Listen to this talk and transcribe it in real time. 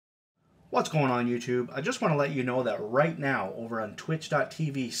What's going on YouTube? I just want to let you know that right now over on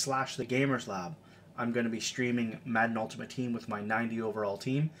twitch.tv/thegamerslab, I'm going to be streaming Madden Ultimate Team with my 90 overall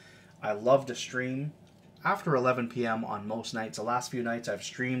team. I love to stream after 11 p.m. on most nights. The last few nights I've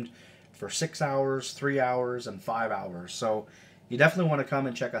streamed for 6 hours, 3 hours, and 5 hours. So you definitely want to come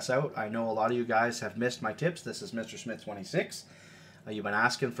and check us out. I know a lot of you guys have missed my tips. This is Mr. Smith 26. You've been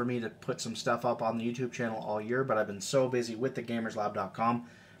asking for me to put some stuff up on the YouTube channel all year, but I've been so busy with thegamerslab.com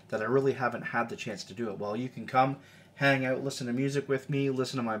that I really haven't had the chance to do it. Well, you can come, hang out, listen to music with me,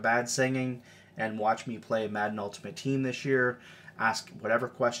 listen to my bad singing, and watch me play Madden Ultimate Team this year. Ask whatever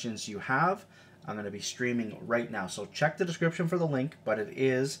questions you have. I'm going to be streaming right now. So check the description for the link, but it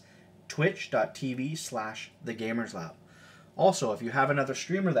is twitch.tv/thegamerslab. Also, if you have another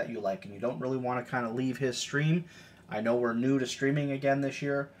streamer that you like and you don't really want to kind of leave his stream, I know we're new to streaming again this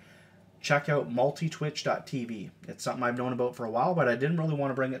year, check out Multitwitch.tv. It's something I've known about for a while, but I didn't really want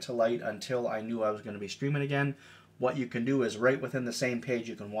to bring it to light until I knew I was going to be streaming again. What you can do is right within the same page,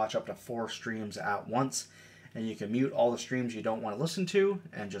 you can watch up to 4 streams at once, and you can mute all the streams you don't want to listen to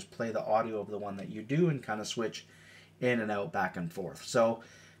and just play the audio of the one that you do and kind of switch in and out, back and forth. So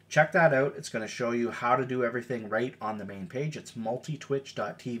check that out. It's going to show you how to do everything right on the main page. It's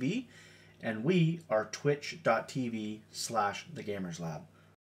multitwitch.tv, and we are twitch.tv/thegamerslab.